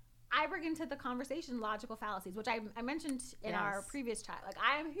then I bring into the conversation logical fallacies, which I mentioned in our previous chat. Like,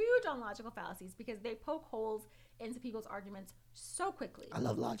 I am huge on logical fallacies because they poke holes into people's arguments so quickly. I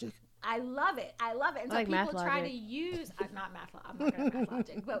love logic. I love it. And so like people try logic. to use, not math, I'm not going to math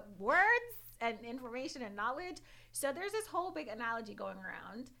logic, but words and information and knowledge. So there's this whole big analogy going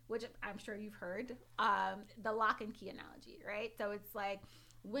around, which I'm sure you've heard, the lock and key analogy, right? So it's like,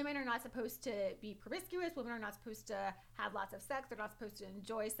 women are not supposed to be promiscuous. Women are not supposed to have lots of sex. They're not supposed to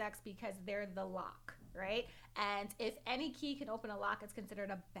enjoy sex because they're the lock, right? And if any key can open a lock, it's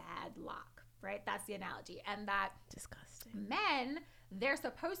considered a bad lock, right? That's the analogy. And that Disgusting. men, they're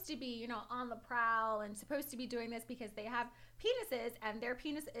supposed to be, on the prowl and supposed to be doing this because they have penises, and their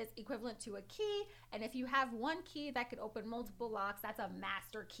penis is equivalent to a key. And if you have one key that could open multiple locks, that's a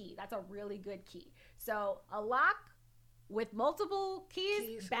master key. That's a really good key. So a lock with multiple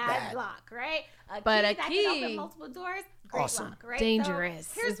keys, bad lock, right? A but key a that key can open multiple doors, great awesome. lock, right? Dangerous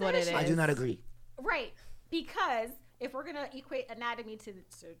so is what it is. I do not agree. Right, because if we're gonna equate anatomy to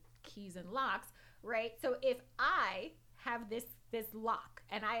keys and locks, right? So if I have this lock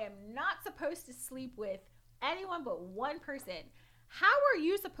and I am not supposed to sleep with anyone but one person, how are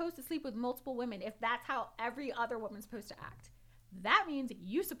you supposed to sleep with multiple women if that's how every other woman's supposed to act? That means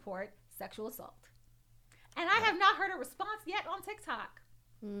you support sexual assault. And I have not heard a response yet on TikTok.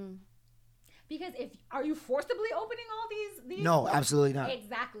 Because are you forcibly opening all these? No, absolutely not.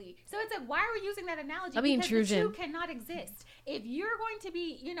 Exactly. So it's like, why are we using that analogy? I mean, because the two cannot exist. If you're going to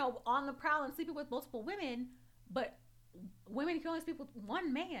be, on the prowl and sleeping with multiple women, but women can only sleep with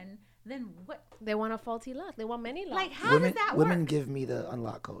one man, then what? They want a faulty lock. They want many locks. Like, how does that work? Women give me the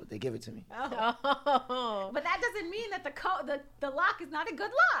unlock code. They give it to me. Oh. But that doesn't mean that the lock is not a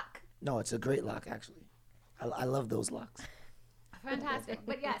good lock. No, it's a great lock, actually. I love those locks. Fantastic.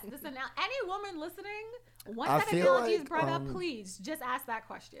 But yes, listen, now, any woman listening, once that analogy is brought up, please just ask that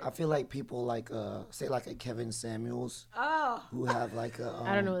question. I feel like people say like a Kevin Samuels, who have like a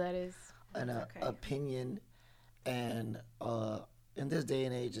I don't know what that is. An opinion, and in this day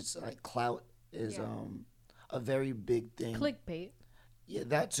and age, it's like clout is a very big thing. Clickbait. Yeah,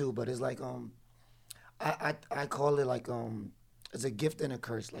 that too. But it's like I call it like it's a gift and a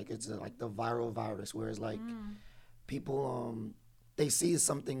curse. Like it's like the viral virus, where it's like people they see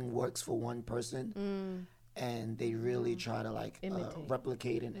something works for one person, and they really try to like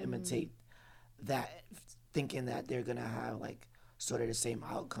replicate and imitate that, thinking that they're gonna have like sort of the same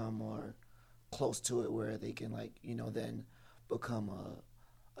outcome or close to it, where they can like then become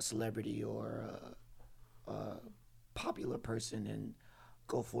a celebrity or a popular person and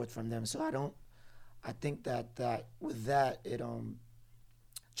go forth from them. So I think that with that it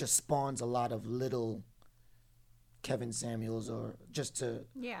just spawns a lot of little Kevin Samuels, or just to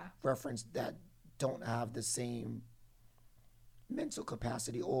reference, that don't have the same mental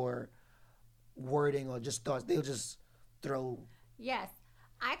capacity or wording or just thoughts. They'll just throw. Yes.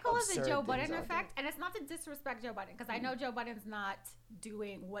 I call it the Joe Budden effect, and it's not to disrespect Joe Budden, because I know Joe Budden's not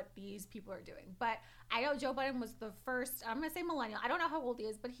doing what these people are doing, but I know Joe Budden was the first, I'm going to say millennial. I don't know how old he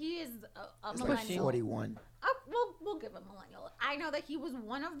is, but he is a millennial. Like 41. Oh, we'll give him millennial. I know that he was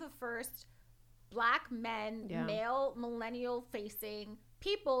one of the first Black men, male, millennial-facing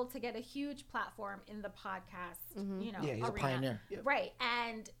people to get a huge platform in the podcast, Yeah, he's arena. a pioneer. Yep. Right,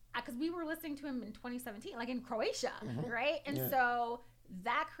 and because we were listening to him in 2017, like in Croatia, right? And so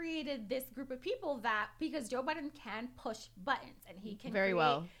that created this group of people that, because Joe Budden can push buttons and he can very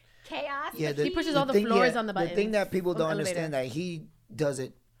well chaos. Yeah, he pushes all the floors on the buttons. The thing that people don't understand, that he does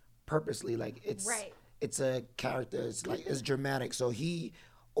it purposely. Like it's a character. It's like it's dramatic. So he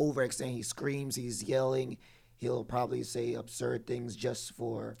overextends. He screams. He's yelling. He'll probably say absurd things just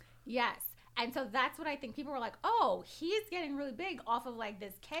for. Yes. And so that's what I think. People were like, oh, he's getting really big off of like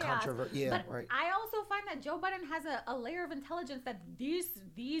this chaos. Yeah, but I also find that Joe Budden has a layer of intelligence that these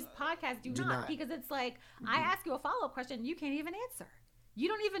podcasts do not. Because it's like, I ask you a follow-up question, you can't even answer. You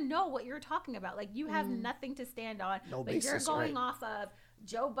don't even know what you're talking about. Like, you have nothing to stand on. No but basis, you're going off of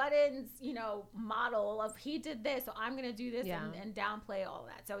Joe Budden's, model of he did this, so I'm going to do this and downplay all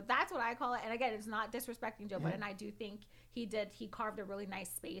that. So that's what I call it. And again, it's not disrespecting Joe Budden. I do think he carved a really nice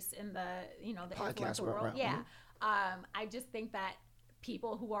space in the, the influencer world. Right. Yeah. I just think that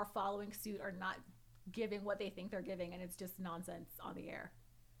people who are following suit are not giving what they think they're giving, and it's just nonsense on the air.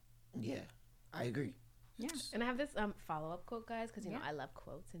 Yeah, I agree. Yeah. And I have this follow-up quote, guys, because, I love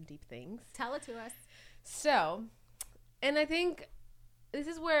quotes and deep things. Tell it to us. So, and I think this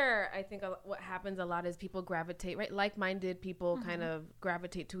is where I think what happens a lot is people gravitate, right? Like-minded people kind of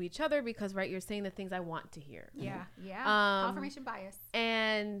gravitate to each other because, right, you're saying the things I want to hear. Yeah, yeah. Confirmation bias.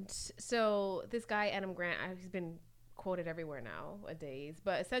 And so this guy, Adam Grant, he's been quoted everywhere nowadays,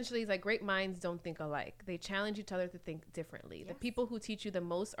 but essentially he's like, great minds don't think alike. They challenge each other to think differently. Yes. The people who teach you the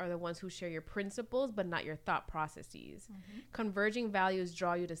most are the ones who share your principles, but not your thought processes. Converging values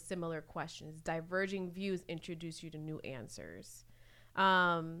draw you to similar questions. Diverging views introduce you to new answers.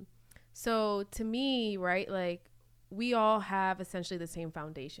 So to me, right, like we all have essentially the same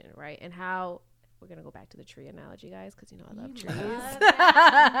foundation, right? And how we're going to go back to the tree analogy, guys, because I love trees.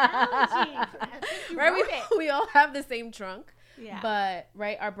 Right? We all have the same trunk, but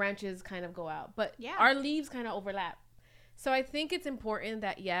right, our branches kind of go out, but our leaves kind of overlap. So I think it's important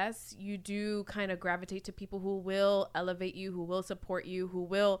that, yes, you do kind of gravitate to people who will elevate you, who will support you, who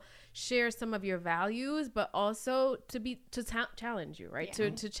will share some of your values, but also to challenge you, right?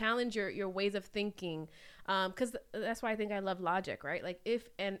 To challenge your ways of thinking, Because that's why I think I love logic, right? Like if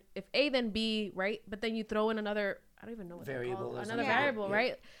A then B, right? But then you throw in another, I don't even know what variable, another variable,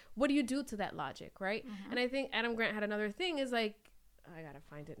 right? What do you do to that logic, right? And I think Adam Grant had another thing is like, I gotta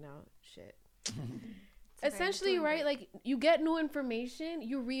find it now. Shit. Essentially, right? Like you get new information,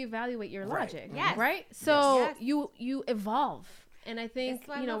 you reevaluate your logic, right? So you evolve. And I think,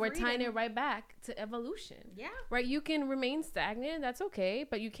 we're tying it right back to evolution. Yeah. Right? You can remain stagnant. That's okay.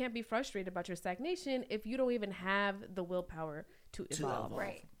 But you can't be frustrated about your stagnation if you don't even have the willpower to evolve.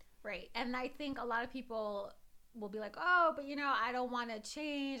 Right. Right. And I think a lot of people will be like, oh, but, I don't want to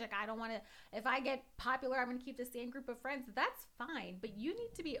change. Like, I don't want to. If I get popular, I'm going to keep the same group of friends. That's fine. But you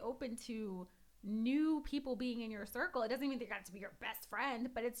need to be open to new people being in your circle. It doesn't mean they got to be your best friend.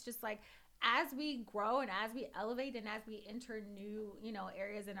 But it's just like, as we grow and as we elevate and as we enter new,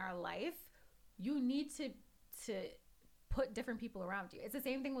 areas in our life, you need to put different people around you. It's the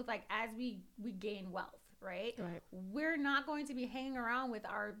same thing with like, as we gain wealth, right? We're not going to be hanging around with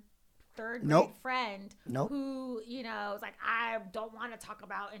our third grade friend who, is like, I don't want to talk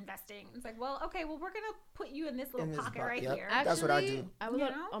about investing. It's like, well, okay, well, we're going to put you in this little pocket right here. Actually, that's what I do. I was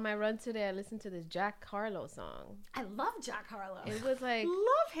on my run today. I listened to this Jack Harlow song. I love Jack Harlow. It was like,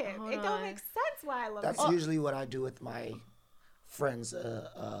 love him. It don't make sense why I love him. That's usually what I do with my friends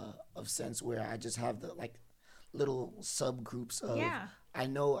of sense, where I just have the like little subgroups of, I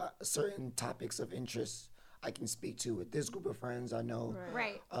know certain topics of interest I can speak to with this group of friends. I know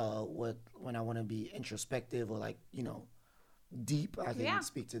when I want to be introspective or like, deep, I can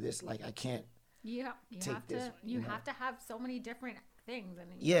speak to this. Like I can't you have to have so many different things.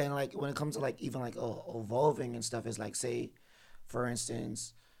 And like when it comes to like even like evolving and stuff, is like, say for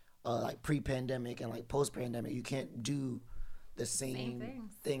instance, like pre-pandemic and like post-pandemic, you can't do the same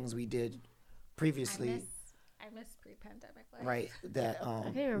things we did previously. I miss pre-pandemic life. Right. That I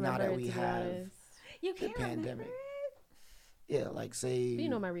can't remember now that we have you can't the pandemic. Yeah, like say.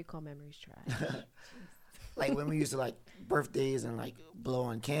 My recall memory's trash. Like when we used to like birthdays and like blow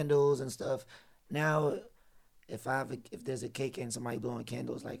on candles and stuff. Now, if there's a cake and somebody blowing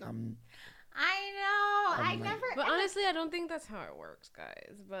candles, like I know. I never. But honestly, I don't think that's how it works,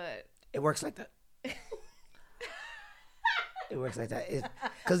 guys. But it works like that. It works like that.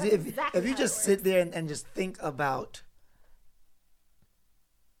 Because if you just sit there and just think about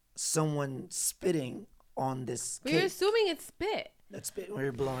someone spitting on this cake. You're assuming it's spit. That's spit when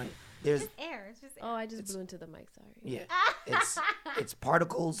you're blowing. There's air. It's just air. Oh, I just blew into the mic. Sorry. Yeah, it's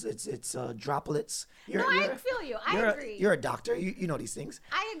particles. It's droplets. I feel you. I agree. You're a doctor. You know these things.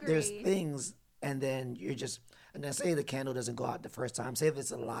 I agree. There's things, and then and then say the candle doesn't go out the first time. Say if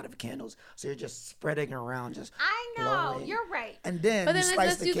it's a lot of candles, so you're just spreading around, just. I know. Blowing. You're right. And then but then you let's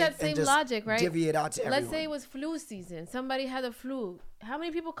slice the use cake that same and just logic, right? Divvy it out to everyone. Let's say it was flu season. Somebody had a flu. How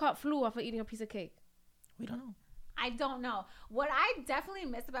many people caught flu off of eating a piece of cake? We don't know. I don't know. What I definitely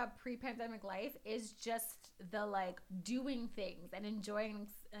miss about pre-pandemic life is just the like doing things and enjoying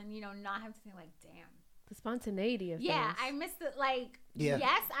and not having to think like, damn. The spontaneity of things. I miss it. Like,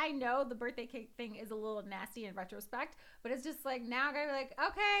 yes, I know the birthday cake thing is a little nasty in retrospect, but it's just like now I gotta be like,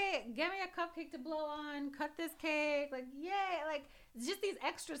 okay, get me a cupcake to blow on, cut this cake, like, yay, like it's just these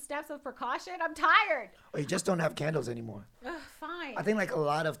extra steps of precaution. I'm tired. Or you just don't have candles anymore. Fine. I think like a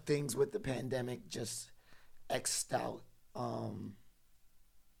lot of things with the pandemic just X'd out.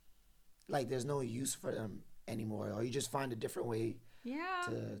 Like there's no use for them anymore, or you just find a different way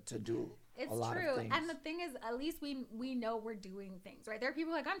to do. It's a lot true. Of things. And the thing is, at least we know we're doing things, right? There are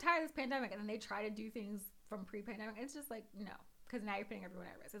people like, I'm tired of this pandemic, and then they try to do things from pre-pandemic. It's just like, no, because now you're putting everyone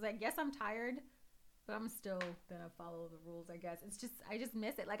at risk. It's like, yes, I'm tired, but I'm still gonna follow the rules, I guess. It's just, I just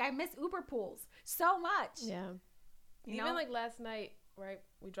miss it. Like, I miss Uber pools so much. Yeah. Even like last night, right?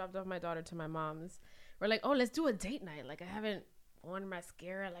 We dropped off my daughter to my mom's. We're like, oh, let's do a date night. Like, I haven't worn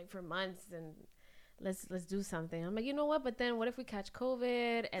mascara like for months, and let's do something. I'm like, you know what? But then what if we catch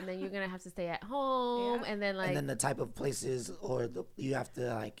COVID and then you're gonna have to stay at home and then like. And then the type of places you have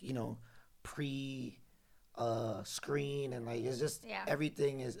to like screen and like it's just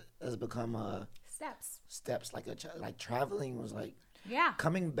everything has become steps like traveling was like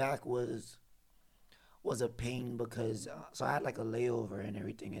coming back was a pain because so I had like a layover and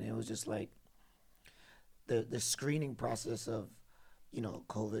everything, and it was just like the screening process of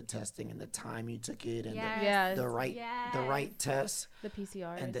COVID testing and the time you took it and the right test, the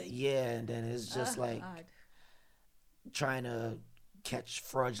PCR, and and then it's just trying to catch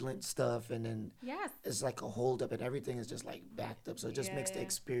fraudulent stuff, and then it's like a holdup, and everything is just like backed up, so it just makes the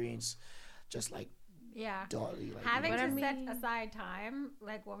experience just like dawdly. Like, having to set aside time,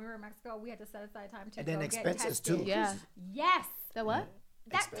 like when we were in Mexico, we had to set aside time to and then go expenses get tested. too. Yes. The what?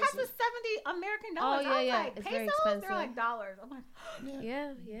 That tax is $70 American dollars. Oh, yeah. Like, it's pesos? very expensive. They're like dollars. I'm like,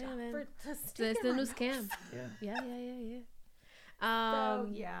 yeah, man. It's the new scam. Yeah. So,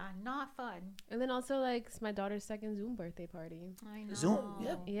 yeah, not fun. And then also, like, it's my daughter's second Zoom birthday party. I know. Zoom,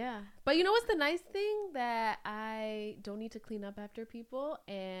 Yeah. But you know what's the nice thing? That I don't need to clean up after people,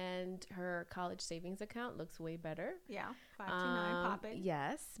 and her college savings account looks way better. Yeah, 529 popping.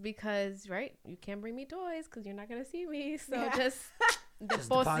 Yes, because, right, you can't bring me toys because you're not going to see me. So just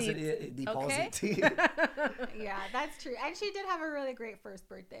deposit it. Okay? Yeah, that's true. And she did have a really great first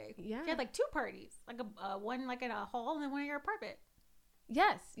birthday. Yeah. She had like 2 parties, like one like in a hall and then one in your apartment.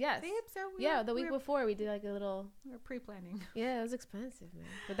 Yes. See, so the week before we did like a little. We were pre-planning. Yeah, it was expensive, man.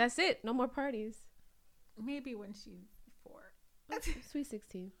 But that's it. No more parties. Maybe when she's 4. Sweet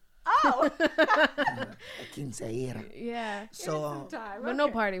 16. Oh. Quinceañera. Yeah. So, but no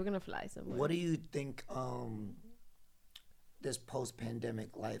party. We're gonna fly somewhere. What do you think? This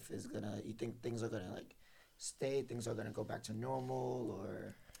post-pandemic life is gonna. You think things are gonna like stay? Things are gonna go back to normal,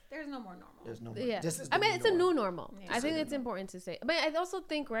 or? There's no more normal. There's no more. Yeah. This is it's a new normal. Yeah. I think it's important to say. But I also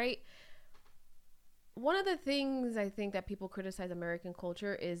think, right, one of the things I think that people criticize American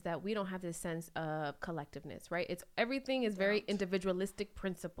culture is that we don't have this sense of collectiveness, right? Everything is very individualistic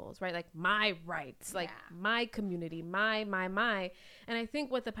principles, right? Like my rights, like my community, my. And I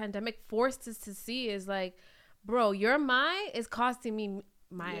think what the pandemic forced us to see is like, bro, your my is costing me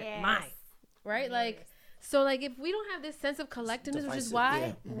my, right? Yes. Like, so, like, if we don't have this sense of collectiveness, which is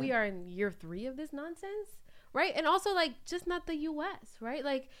why we are in year 3 of this nonsense, right? And also, like, just not the U.S., right?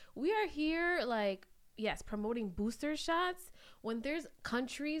 Like, we are here, like, yes, promoting booster shots when there's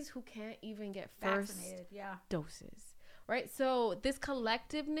countries who can't even get first doses, right? So, this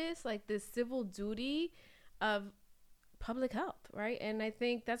collectiveness, like, this civil duty of public health, right? And I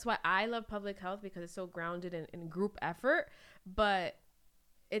think that's why I love public health, because it's so grounded in group effort, but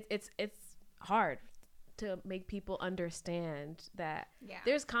it's hard to make people understand that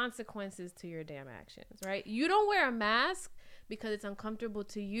there's consequences to your damn actions, right? You don't wear a mask because it's uncomfortable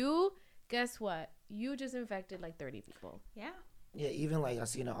to you. Guess what? You just infected like 30 people. Yeah, even like I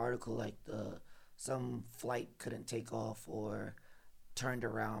seen an article like some flight couldn't take off or turned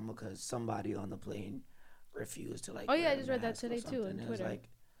around because somebody on the plane refused to like. Oh yeah, I just read that today too on Twitter.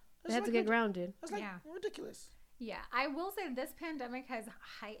 They had to get grounded. That's like ridiculous. Yeah, I will say this pandemic has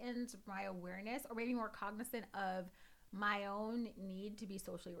heightened my awareness, or maybe more cognizant of my own need to be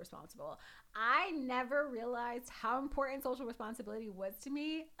socially responsible. I never realized how important social responsibility was to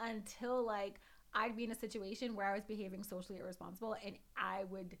me until like I'd be in a situation where I was behaving socially irresponsible and I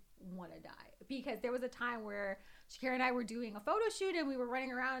would want to die. Because there was a time where Shakira and I were doing a photo shoot and we were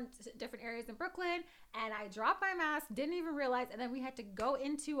running around different areas in Brooklyn, and I dropped my mask, didn't even realize, and then we had to go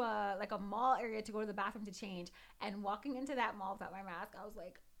into a mall area to go to the bathroom to change. And walking into that mall without my mask, I was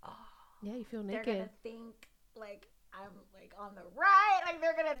like, oh, yeah, you feel naked. They're gonna think like I'm like on the right, like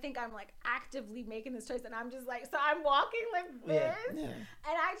they're gonna think I'm like actively making this choice, and I'm just like, so I'm walking like this, and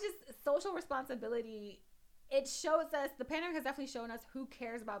I just social responsibility. It shows us, the pandemic has definitely shown us who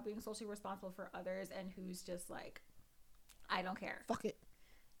cares about being socially responsible for others and who's just like, I don't care. Fuck it.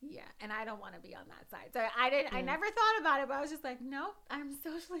 Yeah, and I don't want to be on that side. So I never thought about it, but I was just like, nope, I'm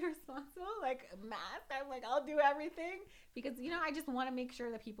socially responsible. Like, mask, I'm like, I'll do everything. Because, you know, I just want to make sure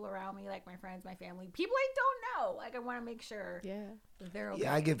that people around me, like my friends, my family, people I don't know, like I want to make sure they're okay.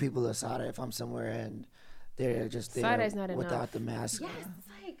 Yeah, I give people a side eye if I'm somewhere and they're just there side-eye's not without enough. the mask. Yes, it's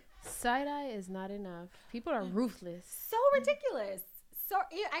like... Side-eye is not enough. People are ruthless. So ridiculous. So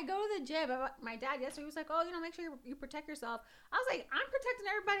I go to the gym. My dad yesterday was like, oh, you know, make sure you protect yourself. I was like, I'm protecting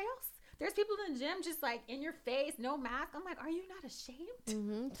everybody else. There's people in the gym just like in your face, no mask. I'm like, are you not ashamed?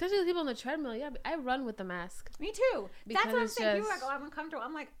 Mm-hmm. Especially the people on the treadmill. Yeah, I run with the mask. Me too. That's what I'm saying. People are like, oh, I'm uncomfortable.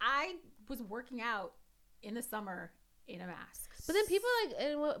 I'm like, I was working out in the summer in a mask. But then people like,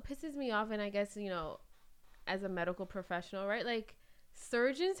 and what pisses me off, and I guess, you know, as a medical professional, right? Like,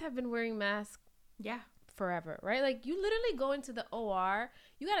 surgeons have been wearing masks forever, right? Like, you literally go into the OR,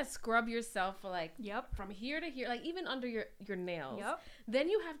 you gotta scrub yourself for like from here to here, like even under your nails. Then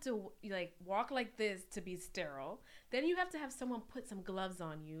you have to like walk like this to be sterile. Then you have to have someone put some gloves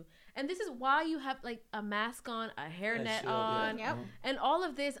on you, and this is why you have like a mask on, a hairnet on, and all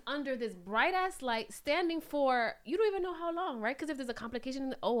of this under this bright ass light, standing for you don't even know how long, right? Because if there's a complication in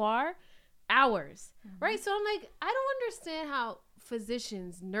the OR, hours, right? So I'm like, I don't understand how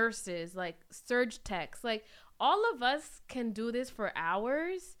physicians, nurses, like surge techs, like all of us can do this for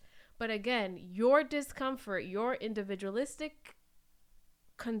hours. But again, your discomfort, your individualistic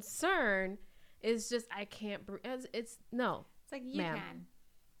concern is just, I can't breathe. It's no. It's like, you can.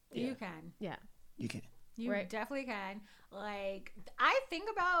 Yeah. You can. Yeah. You can. You definitely can. Like, I think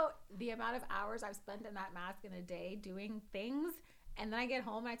about the amount of hours I've spent in that mask in a day doing things, and then I get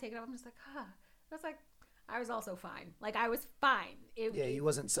home and I take it off. I'm just like, that's like, I was also fine. Like, I was fine. You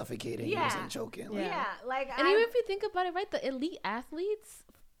wasn't suffocating. You wasn't choking. Like, like, and even if you think about it, right, the elite athletes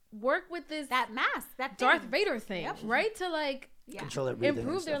work with that mask, that Darth Vader thing, right, to like control it,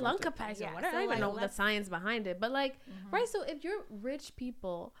 improve their lung capacity. I don't even know the science behind it, but like, right. So if your rich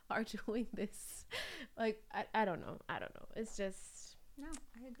people are doing this, like, I don't know. It's just no.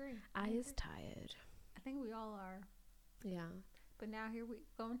 I agree. I is tired. I think we all are. Yeah. But now here we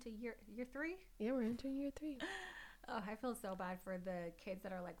go into year 3. Yeah, we're entering year 3. Oh, I feel so bad for the kids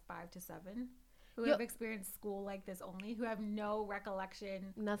that are like 5 to 7 who have experienced school like this only, who have no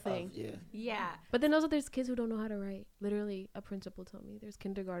recollection. Nothing. Yeah. But then also there's kids who don't know how to write. Literally, a principal told me there's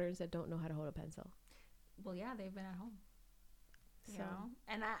kindergartners that don't know how to hold a pencil. Well, yeah, they've been at home. So. You know?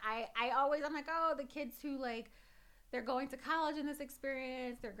 And I'm like, oh, the kids who like, they're going to college in this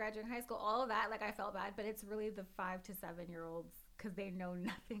experience, they're graduating high school, all of that. Like, I felt bad, but it's really the 5 to 7 year olds because they know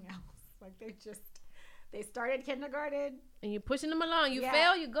nothing else. Like, they started kindergarten. And you're pushing them along. You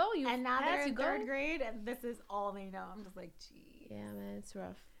fail, you go, and now they're in 3rd grade, and this is all they know. I'm just like, geez. Yeah, man, it's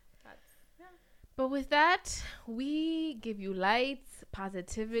rough. But with that, we give you light,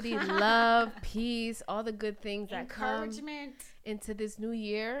 positivity, love, peace, all the good things that come into this new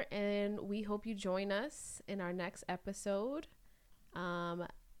year. And we hope you join us in our next episode.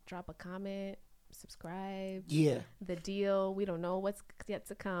 Drop a comment, subscribe. Yeah. The deal. We don't know what's yet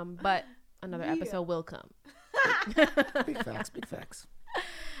to come, but another episode will come. Big facts.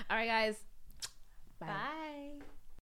 All right, guys. Bye.